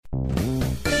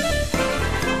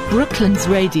Brooklands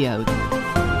Radio.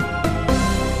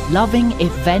 Loving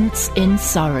events in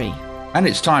Surrey. And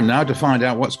it's time now to find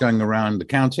out what's going around the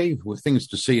county with things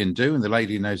to see and do. And the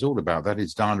lady who knows all about that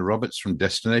is Diana Roberts from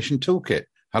Destination Toolkit.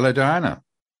 Hello, Diana.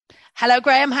 Hello,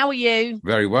 Graham. How are you?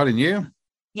 Very well. And you?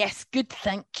 Yes, good.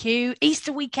 Thank you.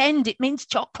 Easter weekend. It means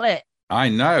chocolate. I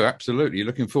know. Absolutely. You're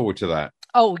looking forward to that.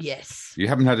 Oh, yes. You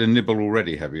haven't had a nibble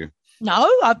already, have you? No,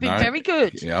 I've been very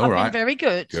good. Yeah, all right. I've been very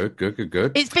good.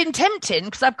 Good. It's been tempting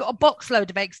because I've got a box load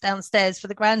of eggs downstairs for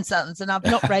the grandsons and I've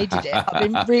not raided it. I've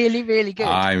been really, really good.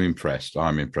 I'm impressed.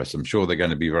 I'm sure they're going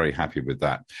to be very happy with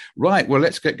that. Right. Well,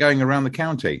 let's get going around the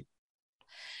county.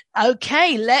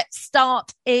 Okay, let's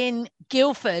start in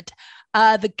Guildford.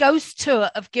 The Ghost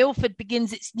Tour of Guildford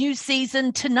begins its new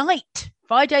season tonight,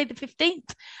 Friday the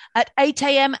 15th, at 8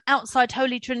 a.m. outside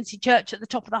Holy Trinity Church at the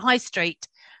top of the High Street.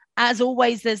 As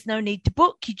always, there's no need to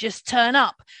book. You just turn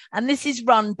up. And this is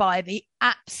run by the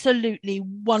absolutely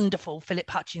wonderful Philip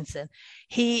Hutchinson.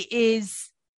 He's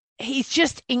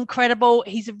just incredible.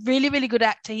 He's a really, really good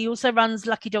actor. He also runs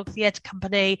Lucky Dog Theatre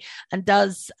Company and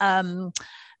does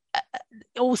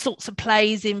all sorts of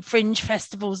plays in fringe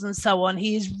festivals and so on.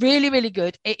 He is really, really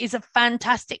good. It is a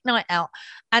fantastic night out.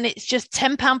 And it's just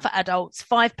 £10 for adults,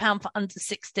 £5 for under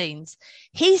 16s.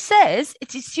 He says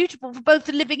it is suitable for both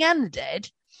the living and the dead.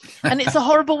 And it's a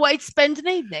horrible way to spend an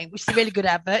evening, which is a really good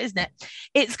advert, isn't it?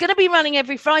 It's going to be running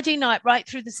every Friday night right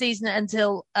through the season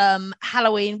until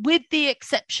Halloween, with the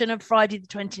exception of Friday the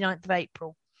 29th of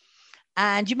April.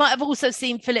 And you might have also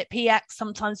seen Philip. He acts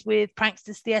sometimes with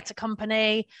Pranksters Theatre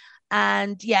Company.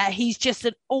 And yeah, he's just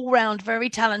an all-round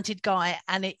very talented guy,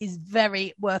 and it is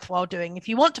very worthwhile doing. If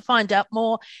you want to find out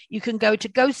more, you can go to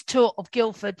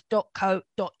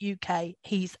ghosttourofguildford.co.uk.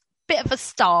 He's a bit of a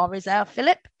star, is our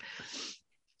Philip.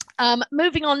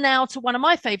 Moving on now to one of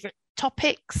my favourite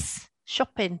topics,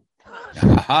 shopping.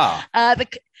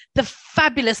 The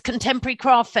fabulous Contemporary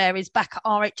Craft Fair is back at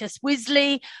RHS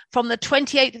Wisley from the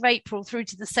 28th of April through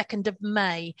to the 2nd of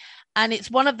May. And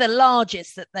it's one of the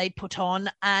largest that they put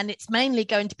on, and it's mainly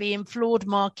going to be in floored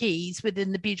marquees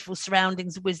within the beautiful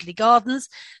surroundings of Wisley Gardens.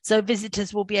 So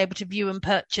visitors will be able to view and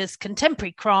purchase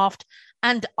contemporary craft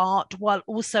and art while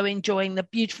also enjoying the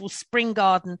beautiful spring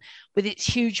garden with its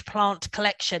huge plant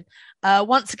collection.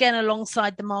 Once again,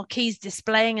 alongside the marquees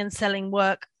displaying and selling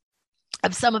work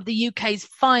of some of the UK's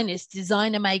finest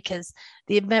designer makers.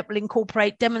 The event will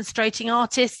incorporate demonstrating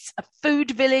artists, a food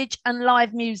village and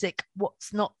live music.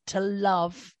 What's not to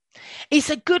love? It's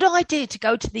a good idea to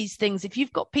go to these things if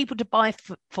you've got people to buy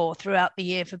for throughout the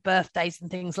year for birthdays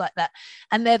and things like that.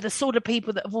 And they're the sort of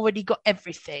people that have already got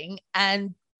everything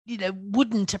and, you know,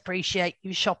 wouldn't appreciate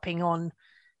you shopping on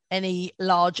any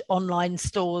large online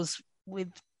stores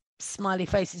with smiley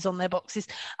faces on their boxes.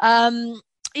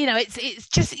 You know, it's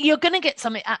just, you're going to get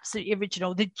something absolutely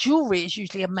original. The jewelry is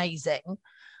usually amazing.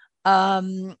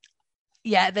 Yeah,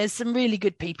 there's some really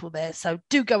good people there, so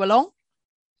do go along.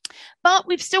 But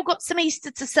we've still got some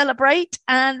Easter to celebrate,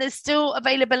 and there's still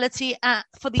availability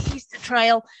for the Easter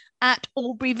Trail at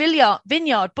Albury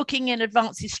Vineyard. Booking in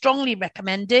advance is strongly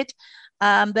recommended.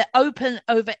 They're open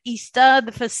over Easter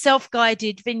for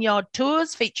self-guided vineyard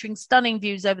tours featuring stunning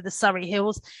views over the Surrey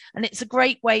Hills, and it's a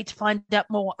great way to find out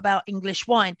more about English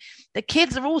wine. The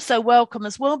kids are also welcome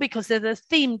as well because there's a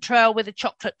themed trail with a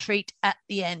chocolate treat at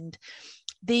the end.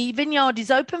 The vineyard is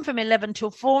open from 11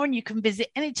 till 4 and you can visit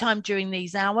anytime during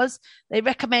these hours. They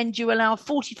recommend you allow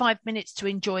 45 minutes to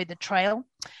enjoy the trail.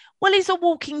 Wellies or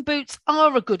walking boots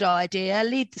are a good idea.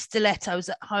 Leave the stilettos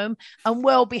at home, and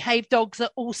well-behaved dogs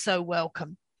are also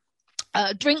welcome.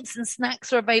 Drinks and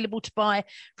snacks are available to buy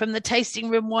from the Tasting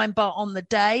Room Wine Bar on the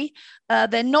day.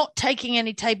 They're not taking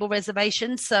any table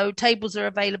reservations, so tables are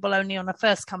available only on a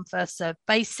first-come, first-served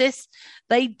basis.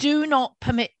 They do not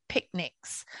permit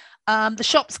picnics. The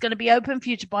shop's going to be open for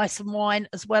you to buy some wine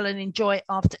as well and enjoy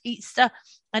after Easter.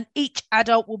 And each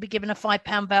adult will be given a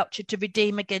 £5 voucher to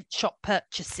redeem against shop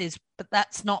purchases, but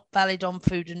that's not valid on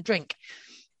food and drink.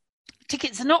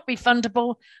 Tickets are not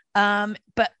refundable,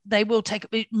 but they will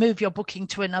move your booking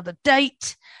to another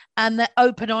date. And they're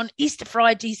open on Easter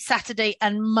Friday, Saturday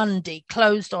and Monday,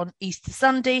 closed on Easter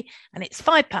Sunday. And it's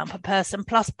 £5 per person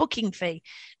plus booking fee.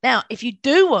 Now, if you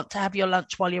do want to have your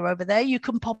lunch while you're over there, you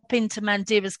can pop into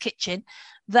Mandira's Kitchen.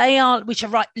 Which are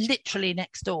right literally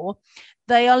next door.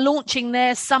 They are launching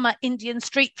their summer Indian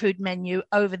street food menu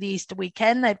over the Easter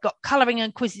weekend. They've got colouring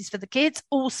and quizzes for the kids,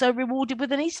 also rewarded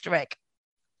with an Easter egg.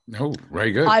 Oh,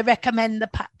 very good. I recommend the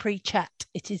Papri Chat.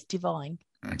 It is divine.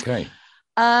 Okay.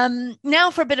 Now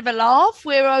for a bit of a laugh,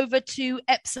 we're over to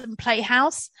Epsom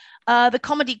Playhouse. The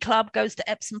Comedy Club goes to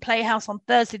Epsom Playhouse on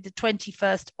Thursday, the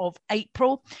 21st of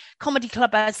April. Comedy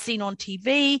Club, as seen on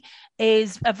TV,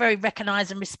 is a very recognised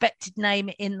and respected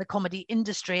name in the comedy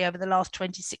industry over the last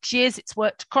 26 years. It's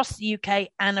worked across the UK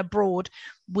and abroad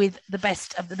with the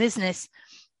best of the business.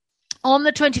 On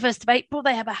the 21st of April,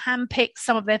 they have a handpicked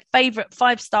some of their favourite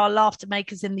 5-star laughter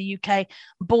makers in the UK and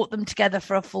brought them together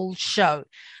for a full show.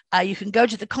 You can go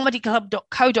to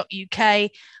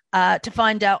thecomedyclub.co.uk to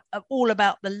find out all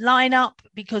about the lineup,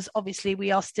 because obviously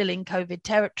we are still in COVID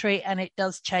territory and it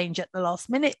does change at the last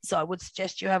minute. So I would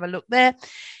suggest you have a look there.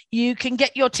 You can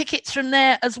get your tickets from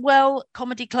there as well,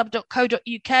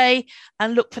 comedyclub.co.uk,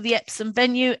 and look for the Epsom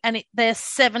venue, and they're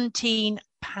 £17.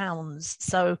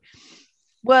 So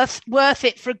worth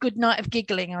it for a good night of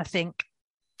giggling, I think.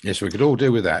 Yes, we could all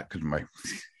do with that, couldn't we?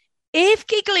 If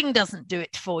giggling doesn't do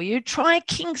it for you, try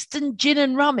Kingston Gin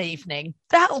and Rum evening.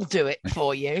 That'll do it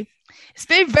for you. It's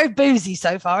been very boozy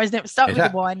so far, isn't it? We started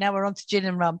with the wine, now we're on to gin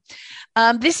and rum.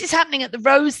 This is happening at the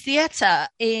Rose Theatre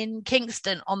in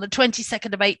Kingston on the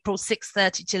 22nd of April,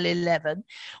 6:30 till 11,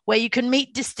 where you can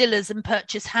meet distillers and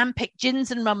purchase hand-picked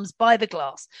gins and rums by the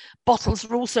glass. Bottles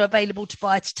are also available to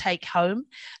buy to take home.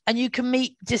 And you can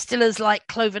meet distillers like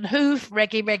Cloven Hoof,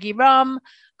 Reggae Rum,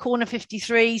 Corner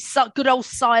 53, good old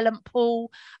Silent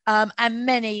Pool, and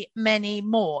many, many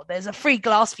more. There's a free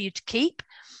glass for you to keep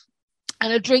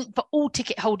and a drink for all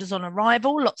ticket holders on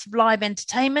arrival. Lots of live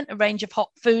entertainment, a range of hot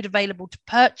food available to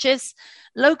purchase,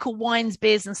 local wines,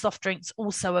 beers and soft drinks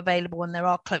also available, and there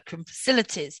are cloakroom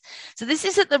facilities. So this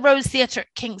is at the Rose Theatre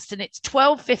at Kingston. It's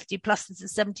 $12.50 plus there's a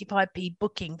 75p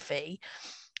booking fee.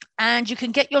 And you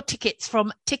can get your tickets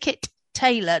from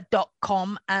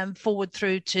tickettailor.com and forward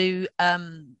through to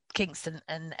Kingston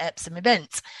and Epsom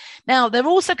events. Now, they're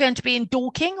also going to be in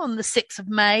Dorking on the 6th of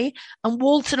May and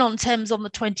Walton-on-Thames on the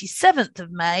 27th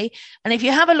of May. And if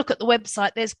you have a look at the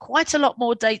website, there's quite a lot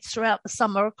more dates throughout the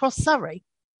summer across Surrey.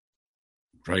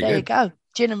 Very there good. You go.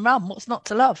 Gin and rum, what's not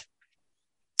to love?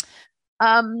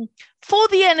 For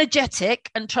the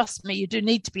energetic, and trust me, you do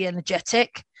need to be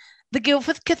energetic, the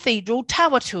Guildford Cathedral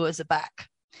Tower Tours are back.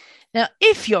 Now,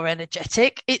 if you're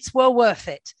energetic, it's well worth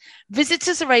it.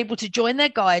 Visitors are able to join their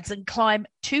guides and climb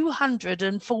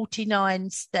 249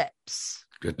 steps.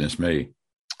 Goodness me.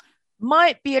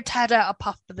 Might be a tad out of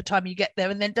puff by the time you get there,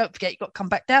 and then don't forget you've got to come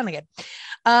back down again.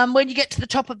 When you get to the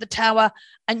top of the tower,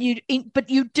 but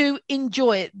you do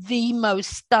enjoy the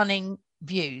most stunning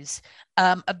views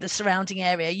of the surrounding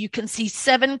area. You can see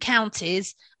 7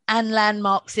 counties and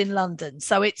landmarks in London,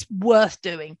 so it's worth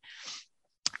doing.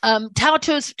 Tower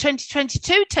Tours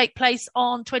 2022 take place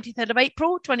on 23rd of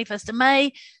April, 21st of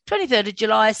May, 23rd of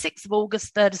July, 6th of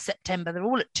August, 3rd of September. They're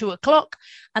all at 2:00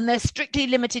 and they're strictly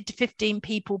limited to 15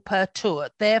 people per tour.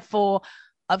 Therefore,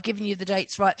 I've given you the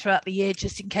dates right throughout the year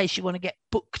just in case you want to get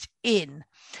booked in.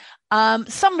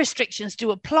 Some restrictions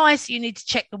do apply, so you need to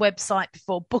check the website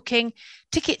before booking.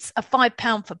 Tickets are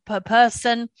 £5 per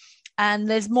person. And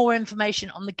there's more information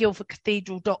on the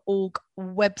guildfordcathedral.org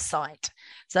website.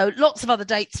 So lots of other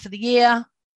dates for the year.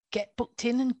 Get booked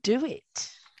in and do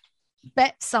it.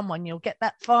 Bet someone you'll get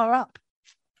that far up.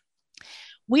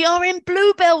 We are in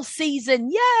Bluebell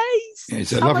season. Yay!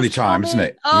 It's a lovely time, isn't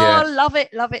it? Oh, Yeah. love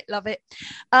it, love it, love it.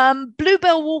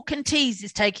 Bluebell Walk and Teas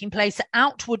is taking place at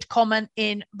Outwood Common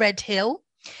in Red Hill.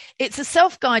 It's a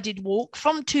self-guided walk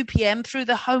from 2 p.m. through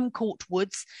the Home Court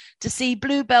Woods to see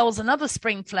bluebells and other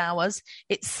spring flowers.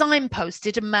 It's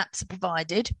signposted and maps are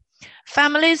provided.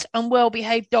 Families and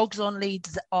well-behaved dogs on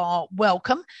leads are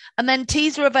welcome. And then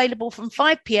teas are available from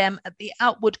 5 p.m. at the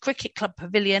Outwood Cricket Club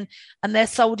Pavilion, and they're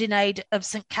sold in aid of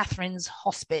St Catherine's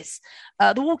Hospice.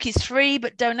 The walk is free,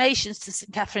 but donations to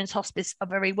St Catherine's Hospice are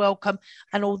very welcome,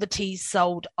 and all the teas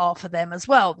sold are for them as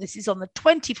well. This is on the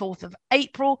 24th of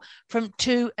April from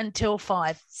 2 until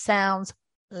 5. Sounds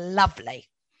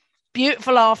lovely.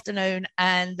 Beautiful afternoon,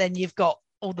 and then you've got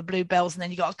all the bluebells, and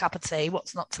then you've got a cup of tea.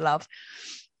 What's not to love?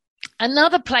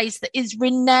 Another place that is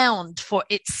renowned for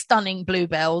its stunning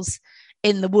bluebells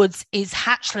in the woods is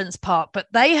Hatchlands Park, but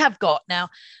they have got now,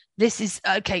 this is,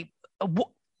 okay,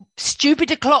 stupid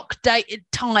o'clock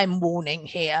time warning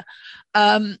here.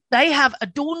 They have a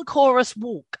dawn chorus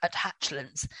walk at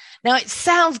Hatchlands. Now, it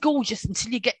sounds gorgeous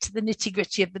until you get to the nitty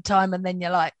gritty of the time, and then you're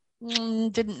like,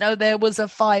 didn't know there was a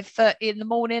 5:30 in the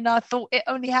morning. I thought it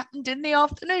only happened in the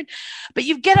afternoon. But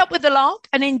you get up with the lark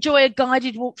and enjoy a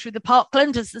guided walk through the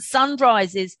parkland as the sun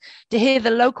rises to hear the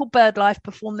local birdlife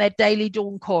perform their daily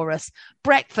dawn chorus.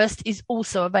 Breakfast is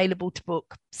also available to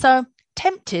book. So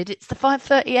tempted, it's the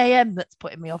 5:30 a.m. that's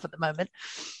putting me off at the moment.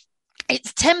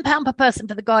 It's £10 per person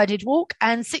for the guided walk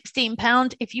and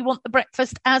 £16 if you want the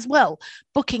breakfast as well.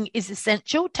 Booking is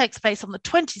essential. Takes place on the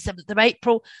 27th of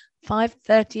April,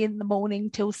 5:30 in the morning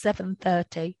till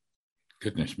 7:30.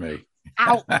 Goodness me.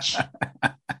 Ouch.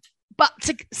 But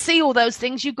to see all those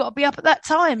things, you've got to be up at that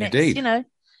time. Indeed. It's,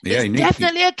 it's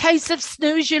definitely a case of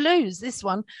snooze, you lose, this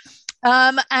one.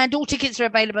 And all tickets are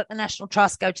available at the National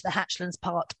Trust. Go to the Hatchlands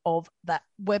part of that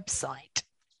website.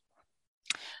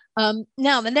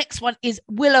 Now, the next one is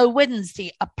Willow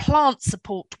Wednesday, a plant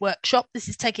support workshop. This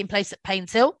is taking place at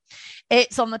Paynes Hill.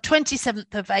 It's on the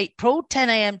 27th of April, 10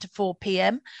 a.m. to 4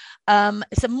 p.m.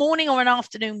 It's a morning or an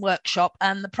afternoon workshop,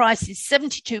 and the price is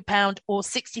 £72 or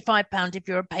 £65 if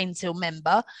you're a Paynes Hill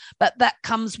member. But that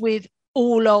comes with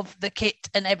all of the kit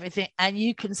and everything, and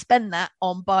you can spend that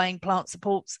on buying plant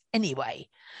supports anyway.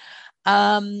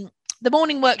 The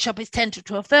morning workshop is 10 to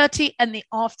 12:30 and the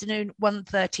afternoon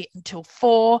 1:30 until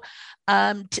 4.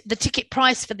 The ticket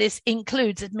price for this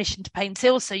includes admission to Paynes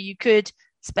Hill, so you could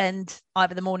spend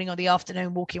either the morning or the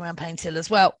afternoon walking around Paynes Hill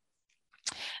as well.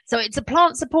 So it's a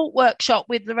plant support workshop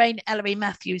with Lorraine Ellery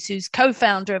Matthews, who's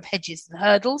co-founder of Hedges and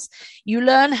Hurdles. You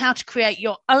learn how to create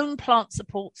your own plant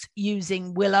supports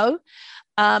using Willow.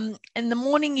 In the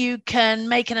morning, you can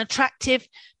make an attractive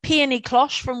peony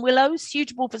cloche from willow,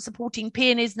 suitable for supporting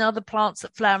peonies and other plants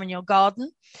that flower in your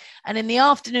garden. And in the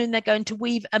afternoon, they're going to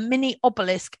weave a mini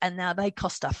obelisk, and now they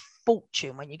cost a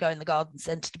fortune when you go in the garden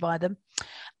centre to buy them,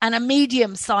 and a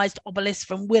medium-sized obelisk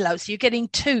from willow. So you're getting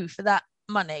 2 for that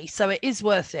money, so it is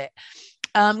worth it.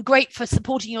 Great for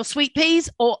supporting your sweet peas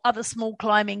or other small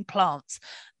climbing plants.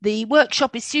 The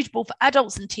workshop is suitable for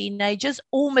adults and teenagers,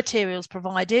 all materials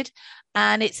provided,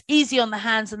 and it's easy on the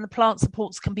hands, and the plant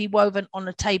supports can be woven on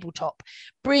a tabletop.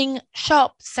 Bring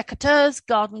sharp secateurs,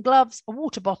 garden gloves, a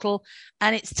water bottle,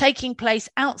 and it's taking place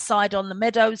outside on the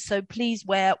meadows, so please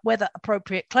wear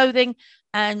weather-appropriate clothing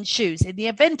and shoes. In the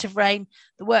event of rain,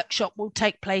 the workshop will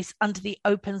take place under the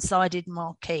open-sided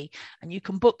marquee, and you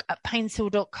can book at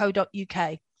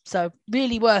paineshill.co.uk. So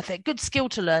really worth it. Good skill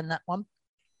to learn, that one.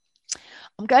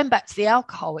 I'm going back to the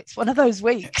alcohol. It's one of those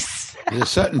weeks. There's a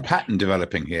certain pattern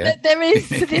developing here. There is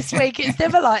this week. It's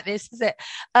never like this, is it?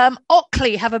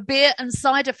 Ockley have a beer and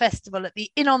cider festival at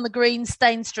the Inn on the Green,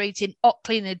 Stane Street in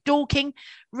Ockley near Dorking.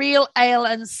 Real ale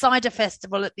and cider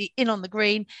festival at the Inn on the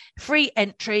Green. Free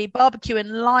entry, barbecue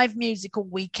and live music all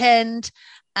weekend.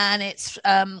 And it's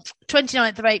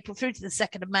 29th of April through to the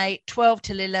 2nd of May, 12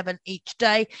 till 11 each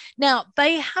day. Now,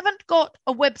 they haven't got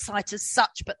a website as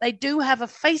such, but they do have a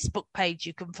Facebook page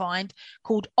you can find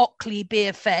called Ockley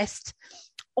Beer Fest.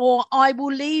 Or I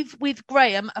will leave with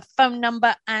Graham a phone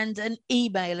number and an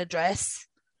email address.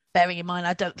 Bearing in mind,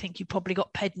 I don't think you probably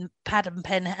got pad and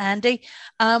pen handy,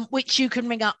 which you can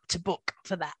ring up to book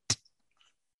for that.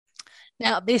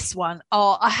 Now, this one,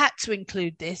 I had to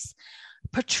include this.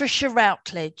 Patricia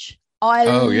Routledge.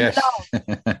 Yes.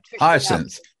 Love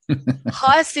Hyacinth.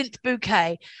 Hyacinth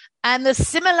bouquet. And the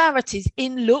similarities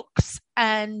in looks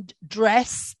and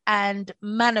dress and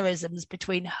mannerisms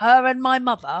between her and my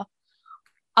mother,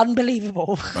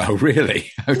 unbelievable. Oh,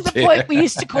 really? Oh, to the point we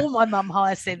used to call my mum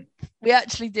Hyacinth. We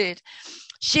actually did.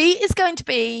 She is going to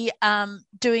be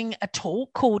doing a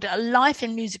talk called A Life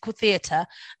in Musical Theatre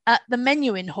at the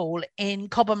Menuhin Hall in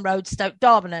Cobham Road, Stoke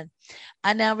Darwin.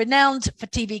 And now renowned for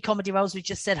TV comedy roles, we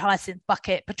just said Hyacinth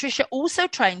Bucket, Patricia also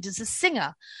trained as a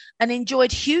singer and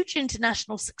enjoyed huge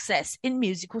international success in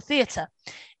musical theatre.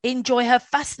 Enjoy her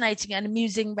fascinating and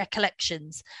amusing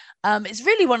recollections. It's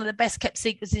really one of the best kept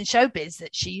secrets in showbiz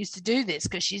that she used to do this,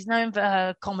 because she's known for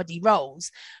her comedy roles,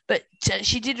 but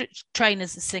she did train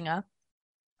as a singer.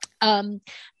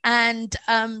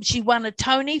 She won a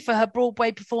Tony for her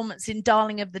Broadway performance in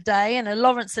Darling of the Day and a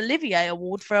Laurence Olivier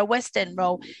Award for her West End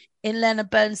role in Leonard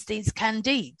Bernstein's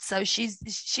Candide. So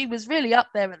she was really up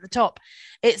there at the top.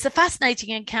 It's a fascinating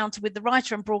encounter with the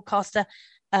writer and broadcaster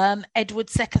Edward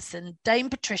Seckerson. Dame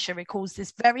Patricia recalls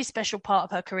this very special part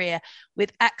of her career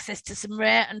with access to some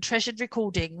rare and treasured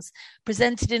recordings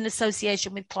presented in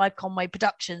association with Clive Conway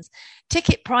Productions.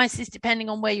 Ticket prices, depending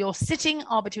on where you're sitting,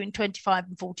 are between £25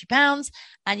 and £40,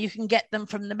 and you can get them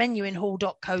from the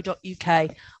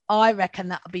menuinhall.co.uk. I reckon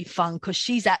that'll be fun, because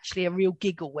she's actually a real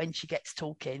giggle when she gets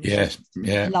talking. Yes,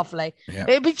 yeah. Lovely. Yeah.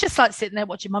 It'd be just like sitting there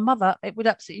watching my mother. It would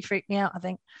absolutely freak me out, I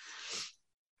think.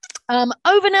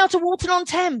 Over now to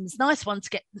Walton-on-Thames. Nice one to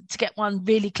get one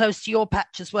really close to your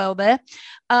patch as well there.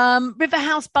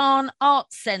 Riverhouse Barn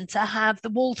Arts Centre have the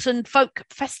Walton Folk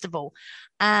Festival.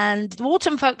 And the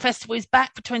Walton Folk Festival is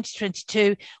back for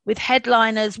 2022 with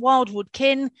headliners Wildwood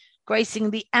Kin, gracing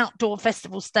the outdoor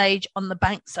festival stage on the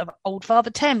banks of Old Father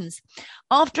Thames.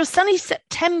 After a sunny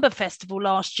September festival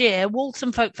last year,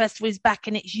 Walton Folk Festival is back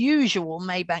in its usual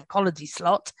Maybank holiday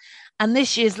slot, and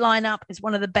this year's lineup is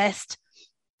one of the best.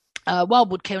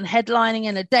 Wildwood Kiln headlining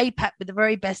and a day packed with the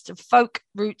very best of folk,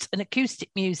 roots and acoustic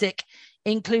music,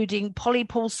 including Polly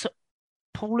Pulsama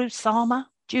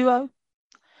duo.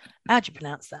 How do you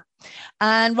pronounce that?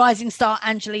 And rising star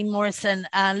Angeline Morrison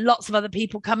and lots of other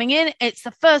people coming in. It's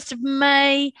the 1st of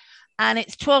May and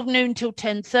it's 12 noon till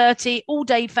 10:30. All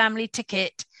day family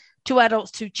ticket. 2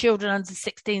 adults, 2 children under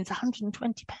 16 is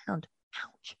 £120.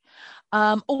 Ouch.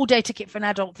 All day ticket for an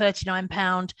adult,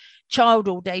 £39. Child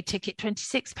all day ticket,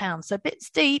 £26. So a bit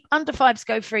steep. Under 5s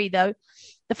go free though.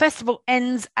 The festival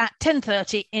ends at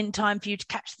 10:30 in time for you to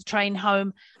catch the train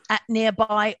home at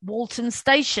nearby Walton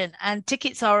Station. And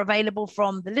tickets are available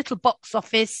from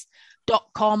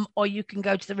thelittleboxoffice.com, or you can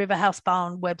go to the Riverhouse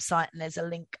Barn website and there's a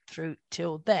link through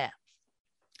till there.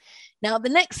 Now, the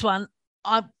next one,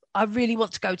 I really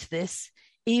want to go to this,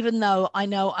 even though I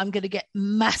know I'm going to get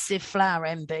massive flower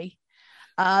envy.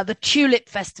 The Tulip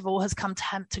Festival has come to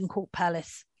Hampton Court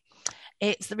Palace.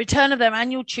 It's the return of their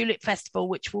annual Tulip Festival,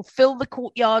 which will fill the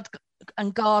courtyard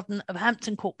and garden of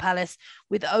Hampton Court Palace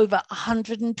with over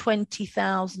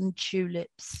 120,000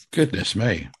 tulips. Goodness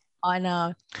me. I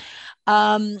know.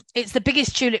 It's the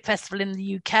biggest tulip festival in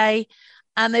the UK,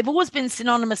 and they've always been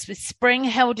synonymous with spring,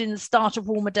 held in the start of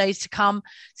warmer days to come.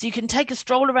 So you can take a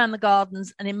stroll around the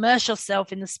gardens and immerse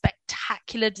yourself in the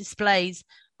spectacular displays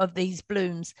of these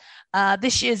blooms.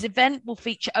 This year's event will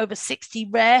feature over 60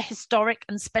 rare, historic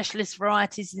and specialist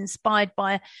varieties inspired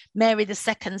by Mary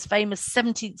II's famous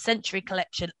 17th century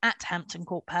collection at Hampton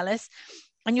Court Palace.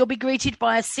 And you'll be greeted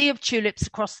by a sea of tulips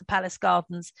across the palace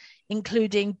gardens,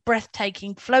 including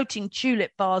breathtaking floating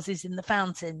tulip vases in the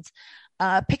fountains.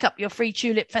 Pick up your free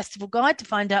Tulip Festival guide to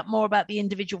find out more about the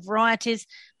individual varieties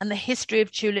and the history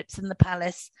of tulips in the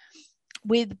palace.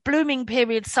 With blooming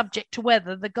periods subject to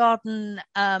weather, the garden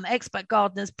expert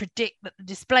gardeners predict that the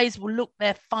displays will look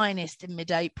their finest in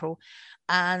mid-April.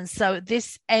 And so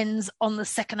this ends on the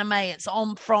 2nd of May. It's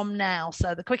on from now.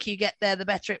 So the quicker you get there, the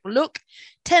better it will look.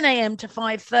 10 a.m. to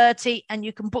 5:30, and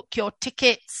you can book your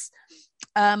tickets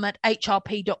at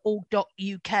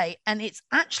hrp.org.uk. And it's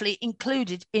actually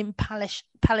included in palace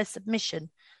admission.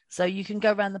 So you can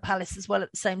go around the palace as well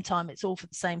at the same time. It's all for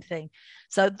the same thing.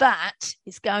 So that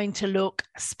is going to look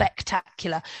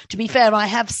spectacular. To be fair, I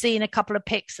have seen a couple of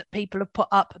pics that people have put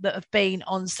up that have been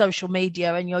on social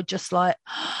media, and you're just like,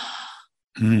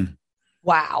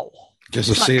 wow. Just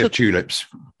a sea of tulips.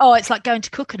 Oh, it's like going to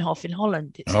Keukenhof in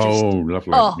Holland. It's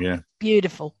lovely. Oh, yeah.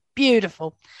 Beautiful,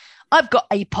 beautiful. I've got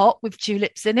a pot with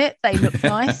tulips in it. They look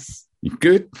nice.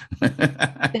 Good.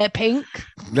 They're pink.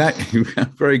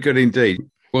 Very good indeed.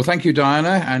 Well, thank you,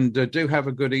 Diana, and do have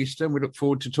a good Easter. We look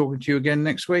forward to talking to you again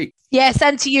next week. Yes,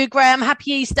 and to you, Graham.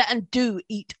 Happy Easter, and do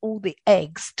eat all the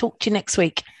eggs. Talk to you next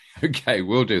week. Okay,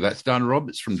 will do. That's Diana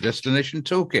Roberts from Destination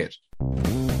Toolkit.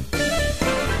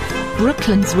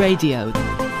 Brooklands Radio.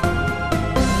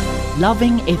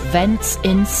 Loving events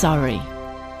in Surrey.